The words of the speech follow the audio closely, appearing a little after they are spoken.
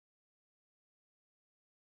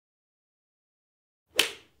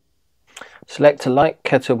Select a light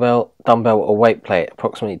kettlebell, dumbbell or weight plate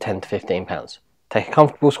approximately 10 to 15 pounds. Take a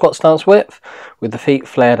comfortable squat stance width with the feet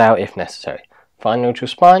flared out if necessary. Find neutral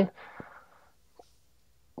spine.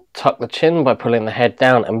 Tuck the chin by pulling the head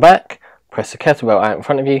down and back. Press the kettlebell out in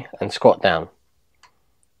front of you and squat down.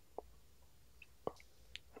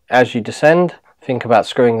 As you descend, think about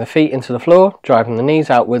screwing the feet into the floor, driving the knees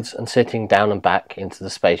outwards and sitting down and back into the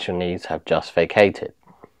space your knees have just vacated.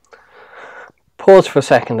 Pause for a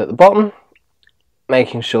second at the bottom,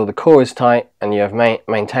 making sure the core is tight and you have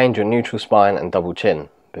maintained your neutral spine and double chin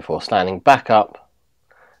before standing back up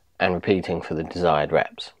and repeating for the desired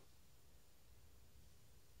reps.